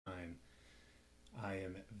I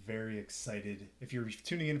am very excited. If you're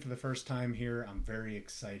tuning in for the first time here, I'm very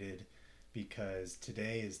excited because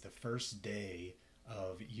today is the first day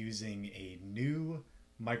of using a new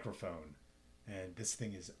microphone. And this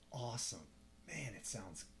thing is awesome. Man, it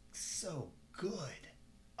sounds so good.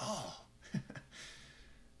 Oh,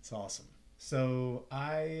 it's awesome. So,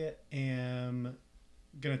 I am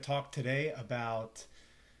going to talk today about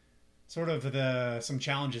sort of the some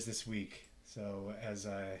challenges this week. So as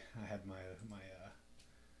I had my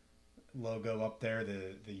logo up there,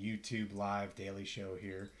 the YouTube live daily show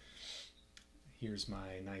here. Here's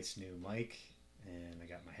my nice new mic, and I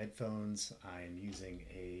got my headphones. I am using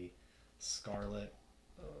a Scarlett.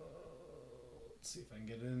 Let's see if I can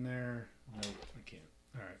get it in there. Nope, I can't.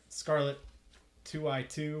 All right, Scarlett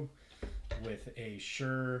 2i2 with a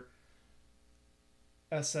Shure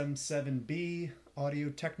SM7B Audio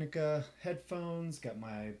Technica headphones. Got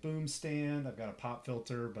my boom stand. I've got a pop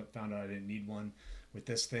filter, but found out I didn't need one with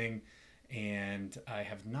this thing. And I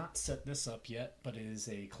have not set this up yet, but it is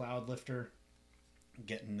a cloud lifter.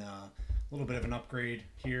 Getting a little bit of an upgrade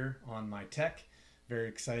here on my tech. Very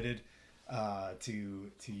excited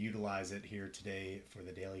to utilize it here today for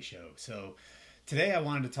the Daily Show. So today I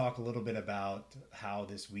wanted to talk a little bit about how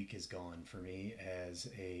this week has gone for me as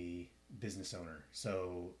a business owner.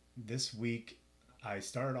 So this week, I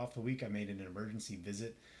started off the week, I made an emergency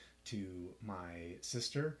visit to my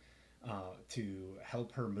sister to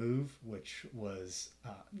help her move, which was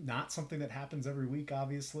not something that happens every week,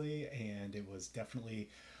 obviously, and it was definitely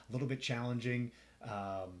a little bit challenging,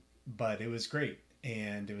 but it was great.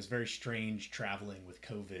 And it was very strange traveling with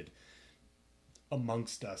COVID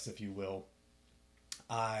amongst us, if you will.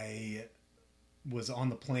 I was on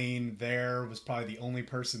the plane there, was probably the only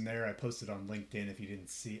person there. I posted on LinkedIn if you didn't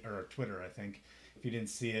see, or Twitter, I think, if you didn't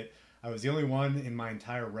see it. I was the only one in my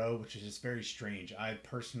entire row, which is just very strange. I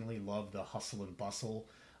personally love the hustle and bustle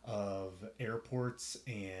of airports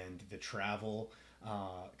and the travel,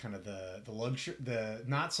 kind of the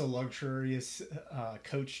not so luxurious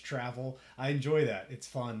coach travel. I enjoy that. It's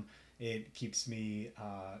fun. It keeps me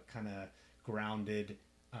kind of grounded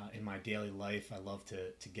in my daily life. I love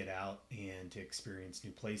to get out and to experience new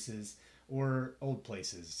places or old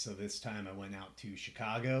places. So this time I went out to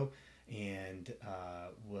Chicago and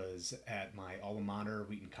was at my alma mater,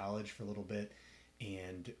 Wheaton College, for a little bit,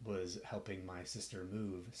 and was helping my sister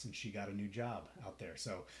move since she got a new job out there.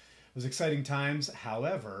 So it was exciting times.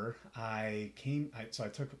 However, so I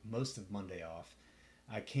took most of Monday off.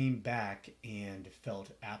 I came back and felt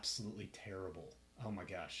absolutely terrible. Oh my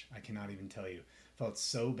gosh, I cannot even tell you. Felt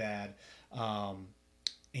so bad.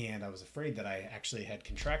 And I was afraid that I actually had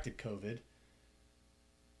contracted COVID.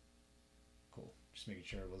 Cool. Just making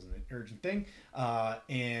sure it wasn't an urgent thing.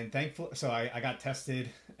 And thankful. So I got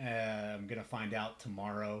tested. I'm going to find out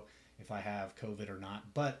tomorrow if I have COVID or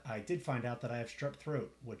not. But I did find out that I have strep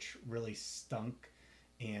throat, which really stunk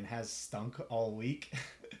and has stunk all week.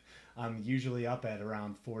 I'm usually up at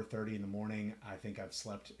around 4:30 in the morning. I think I've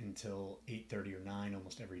slept until 8:30 or 9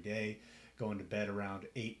 almost every day. Going to bed around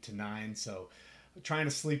 8 to 9. So trying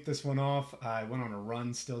to sleep this one off. I went on a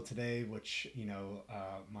run still today, which,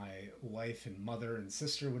 my wife and mother and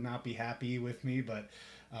sister would not be happy with me, but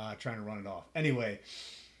trying to run it off. Anyway,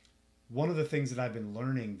 one of the things that I've been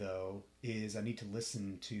learning, though, is I need to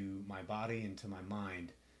listen to my body and to my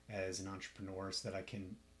mind as an entrepreneur so that I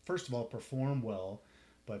can, first of all, perform well,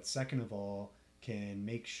 but second of all, can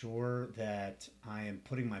make sure that I am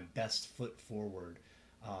putting my best foot forward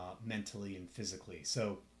mentally and physically.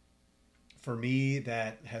 So for me,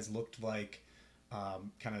 that has looked like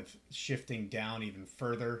kind of shifting down even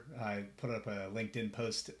further. I put up a LinkedIn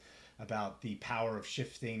post about the power of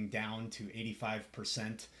shifting down to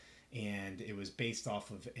 85%. And it was based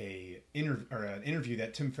off of an interview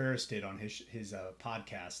that Tim Ferriss did on his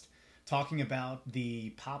podcast, talking about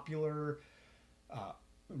the popular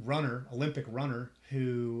Olympic runner,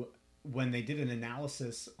 who, when they did an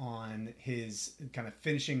analysis on his kind of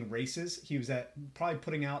finishing races, he was at probably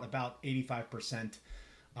putting out about 85%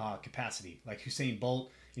 capacity. Like Usain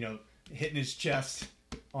Bolt, hitting his chest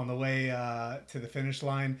on the way to the finish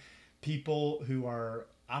line. People who are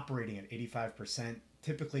operating at 85%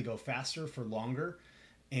 typically go faster for longer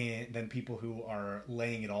than people who are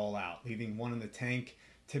laying it all out. Leaving one in the tank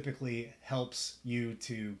typically helps you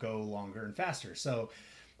to go longer and faster. So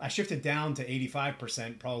I shifted down to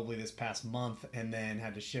 85% probably this past month, and then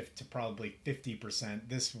had to shift to probably 50%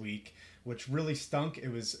 this week, which really stunk.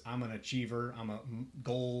 I'm an achiever. I'm a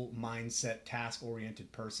goal mindset, task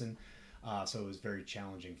oriented person. So it was very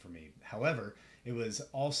challenging for me. However, it was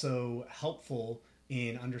also helpful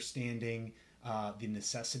in understanding the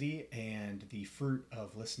necessity and the fruit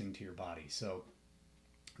of listening to your body. So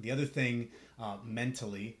The other thing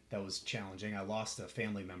mentally that was challenging, I lost a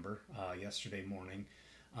family member yesterday morning,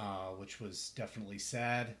 which was definitely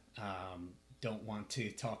sad. Don't want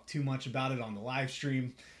to talk too much about it on the live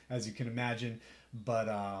stream, as you can imagine,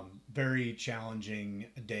 but very challenging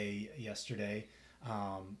day yesterday.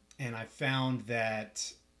 And I found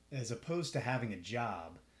that as opposed to having a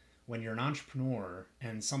job, when you're an entrepreneur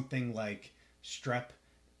and something like strep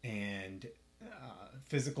and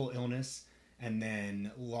physical illness and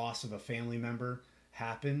then loss of a family member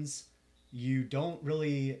happens, you don't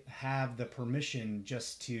really have the permission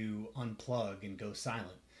just to unplug and go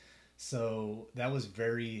silent. So that was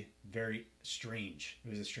very, very strange.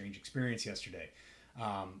 It was a strange experience yesterday.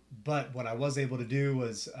 But what I was able to do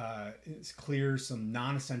was clear some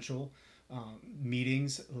non-essential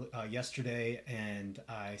meetings yesterday, and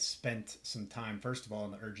I spent some time, first of all,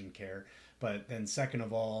 in the urgent care, but then second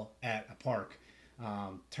of all, at a park.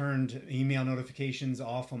 Turned email notifications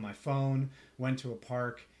off on my phone, went to a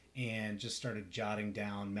park, and just started jotting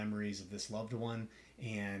down memories of this loved one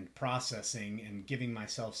and processing and giving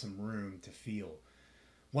myself some room to feel.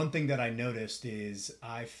 One thing that I noticed is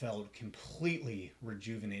I felt completely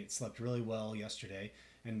rejuvenated, slept really well yesterday,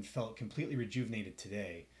 and felt completely rejuvenated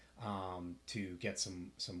today to get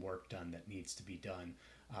some work done that needs to be done.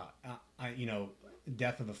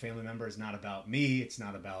 Death of a family member is not about me. It's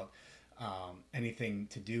not about anything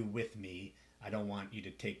to do with me. I don't want you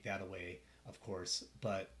to take that away, of course,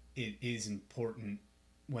 but it is important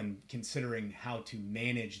when considering how to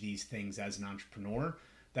manage these things as an entrepreneur.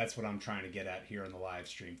 That's what I'm trying to get at here on the live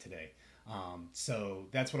stream today. So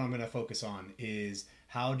that's what I'm going to focus on, is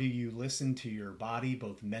how do you listen to your body,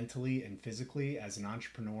 both mentally and physically, as an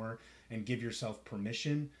entrepreneur, and give yourself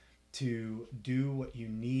permission to do what you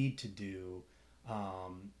need to do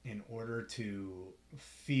in order to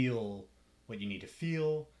feel what you need to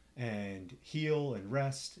feel and heal and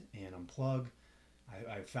rest and unplug.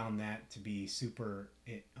 I found that to be super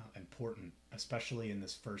important, especially in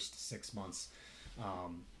this first 6 months.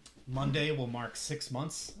 Monday will mark 6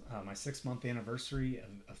 months, my 6-month anniversary of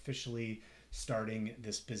officially starting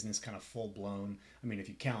this business kind of full blown. I mean, if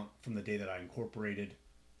you count from the day that I incorporated,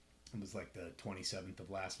 it was like the 27th of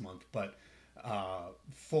last month, but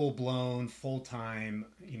full blown, full time,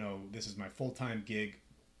 this is my full time gig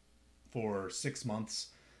for 6 months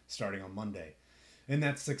starting on Monday. In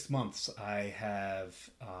that 6 months, I have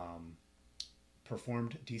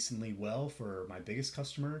performed decently well for my biggest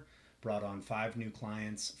customer, brought on 5 new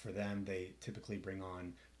clients for them. They typically bring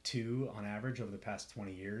on 2 on average over the past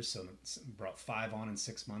 20 years. So brought 5 on in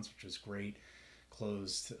 6 months, which was great.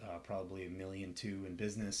 Closed probably $1.2 million in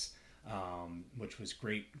business, which was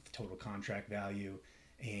great total contract value.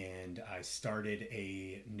 And I started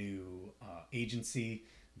a new agency,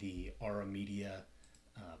 the Aura Media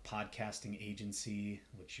podcasting agency,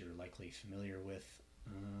 which you're likely familiar with.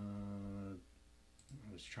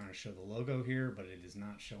 I was trying to show the logo here, but it is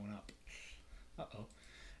not showing up. Uh-oh.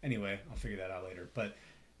 Anyway, I'll figure that out later. But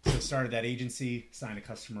so started that agency, signed a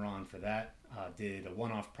customer on for that, did a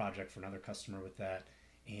one-off project for another customer with that,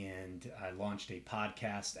 and I launched a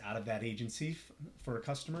podcast out of that agency for a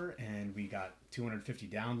customer, and we got 250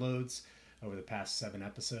 downloads over the past 7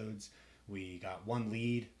 episodes. We got 1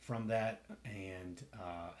 lead from that and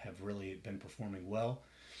have really been performing well.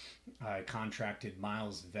 I contracted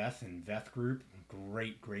Miles Veth and Veth Group,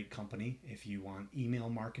 great company. If you want email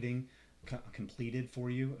marketing completed for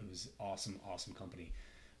you, it was awesome company.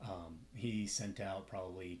 He sent out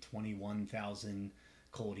probably 21,000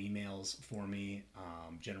 cold emails for me,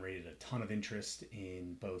 generated a ton of interest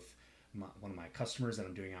in both one of my customers that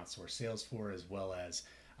I'm doing outsourced sales for, as well as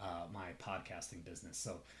my podcasting business.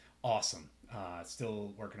 So awesome.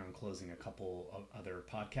 Still working on closing a couple of other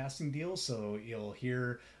podcasting deals, so you'll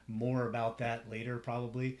hear more about that later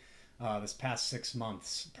probably. This past 6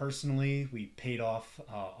 months, personally, we paid off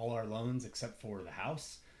all our loans except for the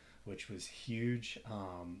house, which was huge.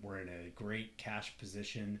 We're in a great cash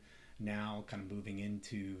position now, kind of moving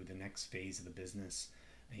into the next phase of the business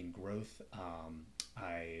in growth.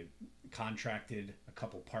 I contracted a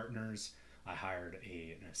couple partners. I hired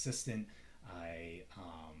an assistant. I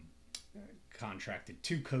contracted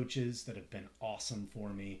 2 coaches that have been awesome for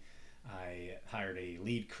me. I hired a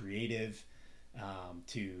lead creative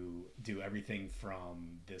to do everything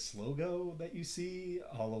from this logo that you see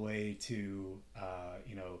all the way to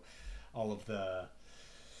all of the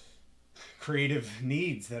creative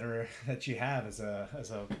needs that you have as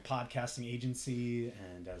a podcasting agency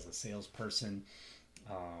and as a salesperson.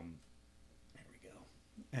 There we go.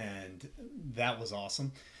 And that was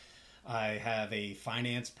awesome. I have a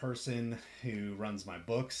finance person who runs my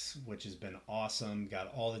books, which has been awesome.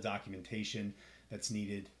 Got all the documentation that's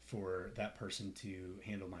needed for that person to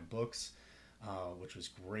handle my books, which was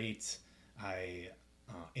great. I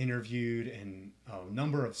interviewed a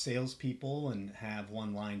number of salespeople and have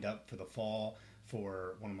one lined up for the fall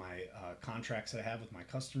for one of my contracts that I have with my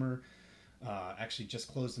customer. Actually,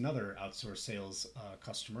 just closed another outsourced sales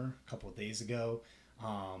customer a couple of days ago.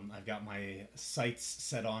 I've got my sights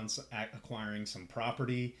set on acquiring some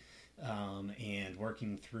property and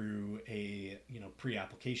working through a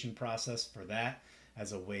pre-application process for that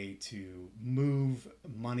as a way to move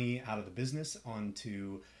money out of the business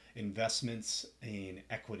onto investments in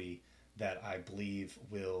equity that I believe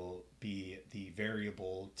will be the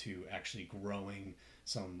variable to actually growing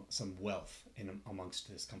some wealth in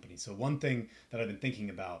amongst this company. So one thing that I've been thinking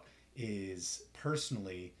about is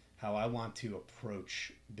personally how I want to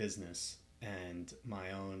approach business, and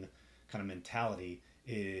my own kind of mentality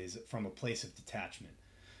is from a place of detachment.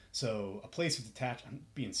 So a place of detachment, I'm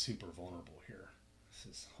being super vulnerable here.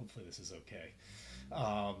 Hopefully this is okay.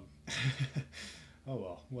 Oh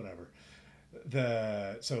well, whatever.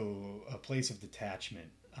 So a place of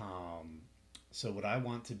detachment. So what I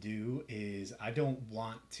want to do is I don't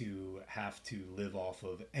want to have to live off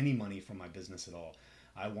of any money from my business at all.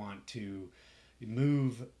 I want to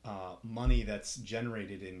move money that's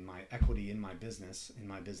generated in my equity in my business, in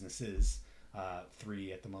my businesses,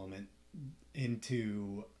 3 at the moment,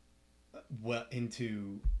 into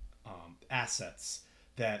assets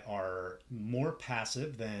that are more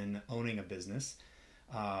passive than owning a business.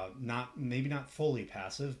 Maybe not fully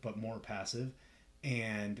passive, but more passive,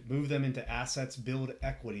 and move them into assets, build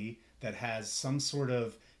equity that has some sort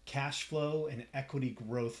of cash flow and equity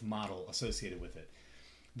growth model associated with it.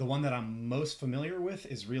 The one that I'm most familiar with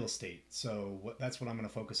is real estate. So that's what I'm going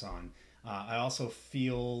to focus on. I also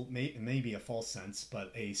feel maybe a false sense,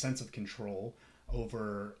 but a sense of control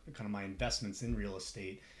over kind of my investments in real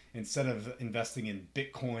estate. Instead of investing in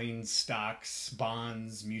Bitcoin, stocks,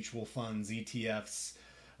 bonds, mutual funds, ETFs,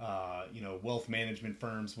 wealth management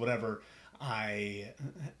firms, whatever, I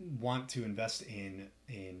want to invest in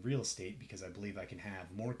real estate because I believe I can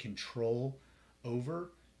have more control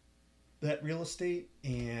over that real estate.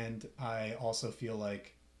 And I also feel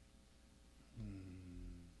like,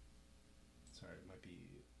 sorry, it might be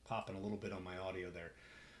popping a little bit on my audio there.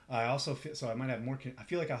 I also feel, so I might have more, I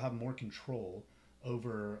feel like I'll have more control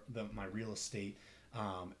over my real estate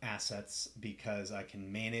assets because I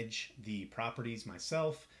can manage the properties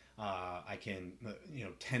myself. I can,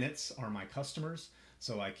 tenants are my customers,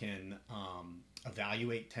 so I can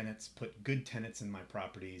evaluate tenants, put good tenants in my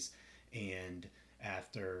properties, and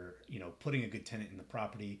after putting a good tenant in the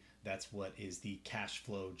property, that's what is the cash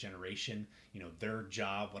flow generation. Their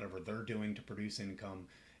job, whatever they're doing to produce income,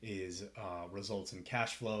 is results in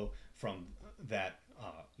cash flow from that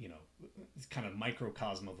kind of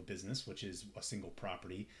microcosm of a business, which is a single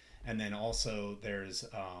property. And then also there's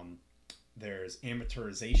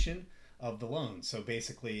amortization of the loan. So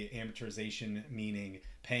basically amortization meaning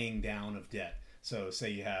paying down of debt. So say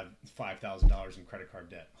you have $5,000 in credit card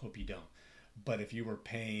debt. Hope you don't. But if you were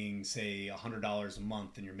paying, say, $100 a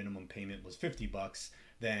month and your minimum payment was $50,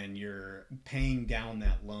 then you're paying down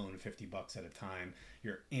that loan $50 at a time.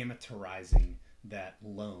 You're amortizing that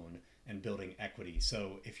loan and building equity.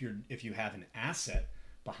 So if you have an asset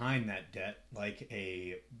behind that debt, like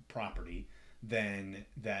a property, then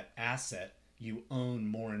that asset, you own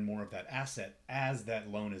more and more of that asset as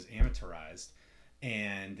that loan is amortized,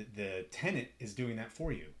 and the tenant is doing that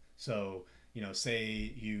for you. So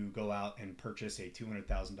say you go out and purchase a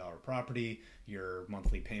 $200,000 property, your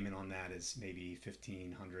monthly payment on that is maybe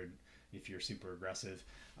 $1,500 if you're super aggressive,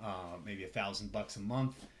 maybe $1,000 a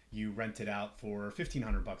month. You rent it out for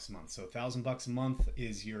 $1,500 a month. So $1,000 a month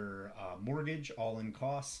is your mortgage, all in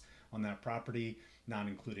costs on that property, not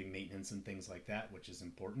including maintenance and things like that, which is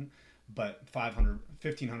important. But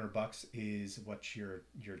 $1,500 is what your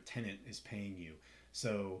tenant is paying you.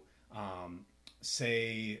 So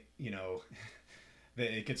say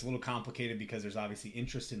that it gets a little complicated because there's obviously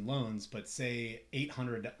interest in loans, but say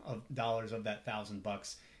 $800 of that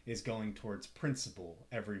 $1,000 is going towards principal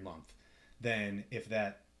every month. Then if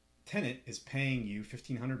that tenant is paying you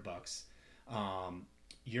 $1,500,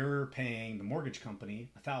 you're paying the mortgage company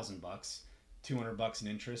 $1,000, $200 in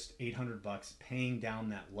interest, $800 paying down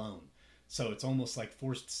that loan. So it's almost like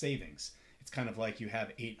forced savings. It's kind of like you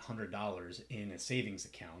have $800 in a savings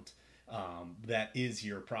account that is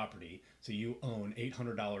your property. So you own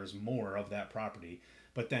 $800 more of that property,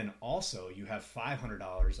 but then also you have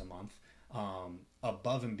 $500 a month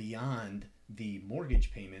above and beyond the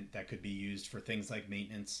mortgage payment that could be used for things like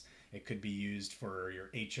maintenance. It could be used for your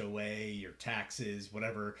HOA, your taxes,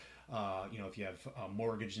 whatever if you have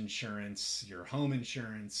mortgage insurance, your home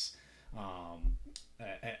insurance,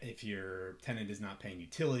 if your tenant is not paying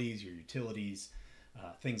utilities, your utilities,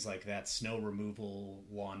 things like that, snow removal,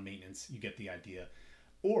 lawn maintenance, you get the idea.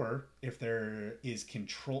 Or if there is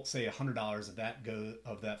control, say $100 of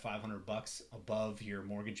that $500 above your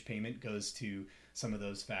mortgage payment goes to some of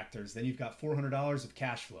those factors, then you've got $400 of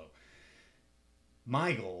cash flow.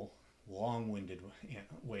 My goal, long-winded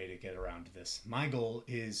way to get around to this, my goal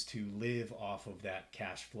is to live off of that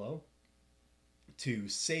cash flow, to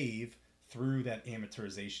save through that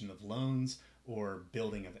amortization of loans or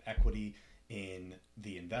building of equity in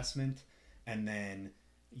the investment, and then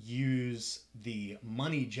use the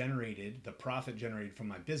money generated, the profit generated from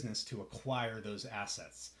my business to acquire those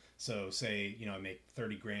assets. So say, I make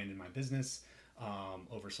 30 grand in my business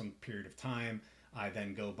over some period of time. I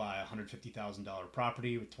then go buy a $150,000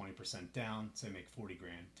 property with 20% down, say make 40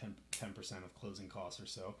 grand, 10% of closing costs or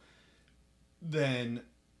so. Then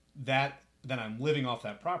I'm living off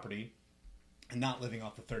that property and not living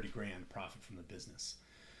off the 30 grand profit from the business.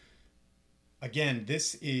 Again,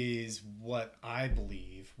 this is what I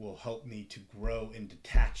believe will help me to grow in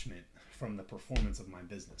detachment from the performance of my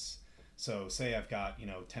business. So say I've got,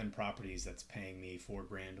 10 properties that's paying me $4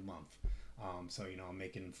 grand a month. So, I'm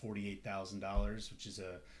making $48,000, which is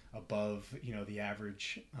above, the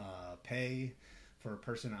average pay for a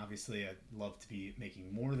person. Obviously, I'd love to be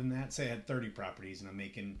making more than that. Say I had 30 properties and I'm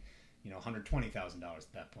making, $120,000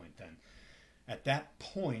 at that point then. At that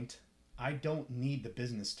point, I don't need the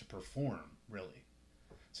business to perform, really.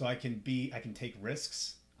 So I can take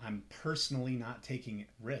risks. I'm personally not taking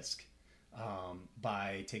risk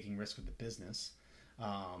by taking risk with the business.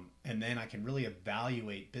 And then I can really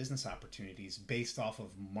evaluate business opportunities based off of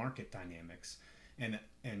market dynamics and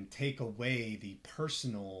take away the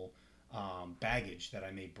personal baggage that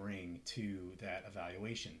I may bring to that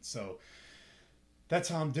evaluation. So that's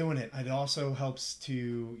how I'm doing it. It also helps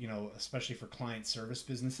to, especially for client service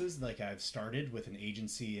businesses, like I've started with an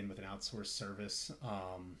agency and with an outsourced service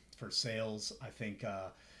for sales. I think,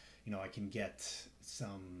 I can get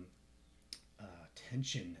some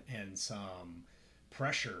tension and some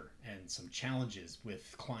pressure and some challenges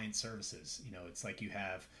with client services. It's like you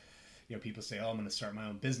have, people say, oh, I'm going to start my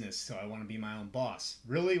own business, so I want to be my own boss.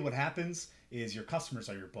 Really, what happens is your customers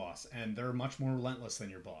are your boss, and they're much more relentless than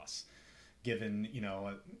your boss. Given,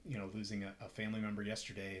 losing a family member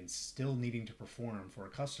yesterday and still needing to perform for a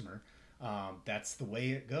customer, that's the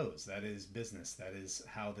way it goes. That is business. That is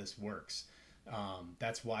how this works.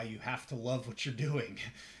 That's why you have to love what you're doing.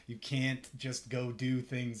 You can't just go do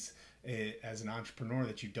things as an entrepreneur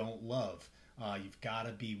that you don't love. You've got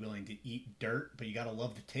to be willing to eat dirt, but you got to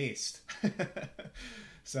love the taste.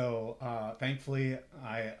 So thankfully,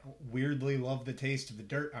 I weirdly love the taste of the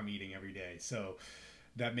dirt I'm eating every day. So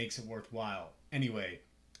that makes it worthwhile. Anyway,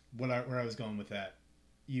 where I was going with that,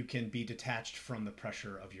 you can be detached from the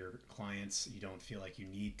pressure of your clients. You don't feel like you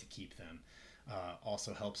need to keep them.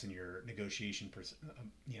 Also helps in your negotiation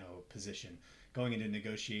position. Going into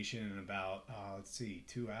negotiation in about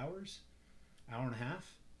 2 hours, hour and a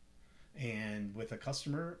half, and with a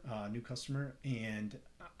customer, new customer, and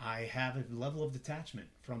I have a level of detachment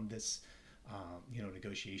from this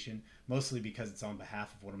negotiation, mostly because it's on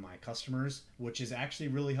behalf of one of my customers, which is actually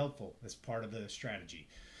really helpful as part of the strategy.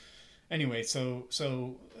 Anyway, so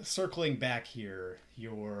circling back here,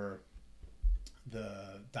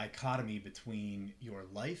 the dichotomy between your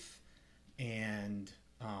life and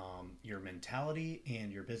your mentality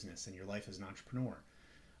and your business and your life as an entrepreneur.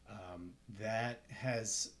 That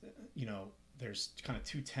has, there's kind of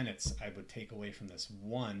two tenets I would take away from this.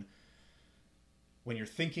 One, when you're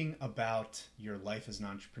thinking about your life as an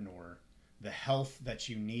entrepreneur, the health that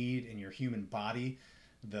you need in your human body,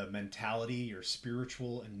 the mentality, your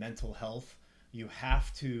spiritual and mental health, you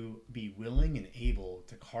have to be willing and able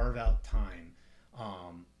to carve out time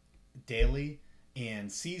daily and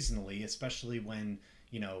seasonally, especially when,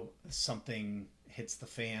 something hits the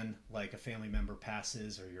fan, like a family member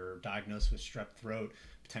passes or you're diagnosed with strep throat,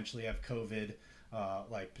 potentially have COVID,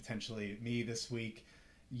 like potentially me this week.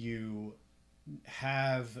 You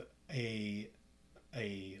have a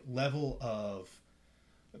level of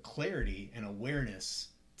clarity and awareness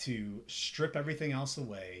to strip everything else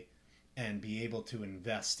away and be able to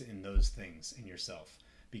invest in those things in yourself,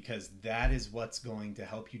 because that is what's going to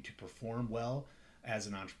help you to perform well as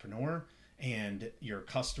an entrepreneur, and your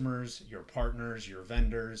customers, your partners, your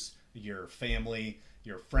vendors, your family,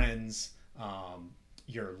 your friends,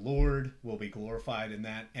 your Lord will be glorified in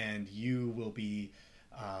that, and you will be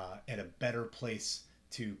at a better place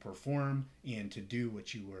to perform and to do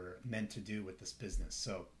what you were meant to do with this business.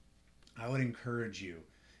 So I would encourage you,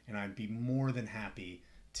 and I'd be more than happy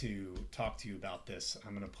to talk to you about this.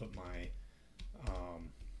 I'm going to put my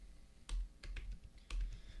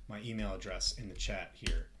email address in the chat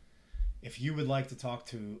here. If you would like to talk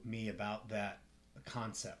to me about that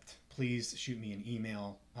concept, please shoot me an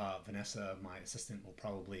email. Vanessa, my assistant, will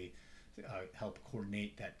probably help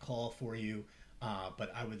coordinate that call for you.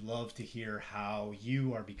 But I would love to hear how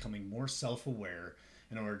you are becoming more self-aware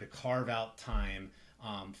in order to carve out time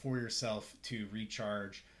for yourself to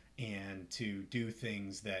recharge and to do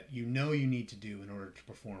things that you know you need to do in order to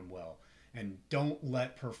perform well. And don't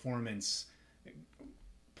let performance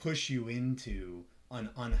push you into an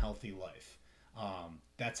unhealthy life.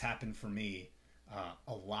 That's happened for me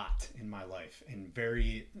a lot in my life. In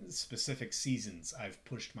very specific seasons, I've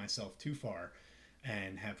pushed myself too far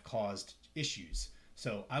and have caused issues.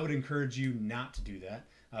 So I would encourage you not to do that.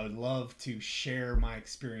 I would love to share my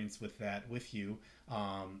experience with that with you.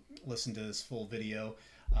 Listen to this full video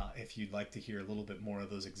if you'd like to hear a little bit more of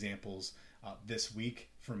those examples this week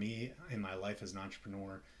for me in my life as an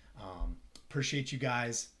entrepreneur. Appreciate you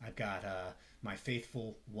guys. I've got my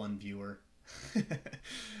faithful one viewer,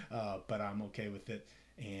 but I'm okay with it.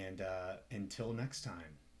 And until next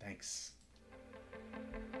time, thanks.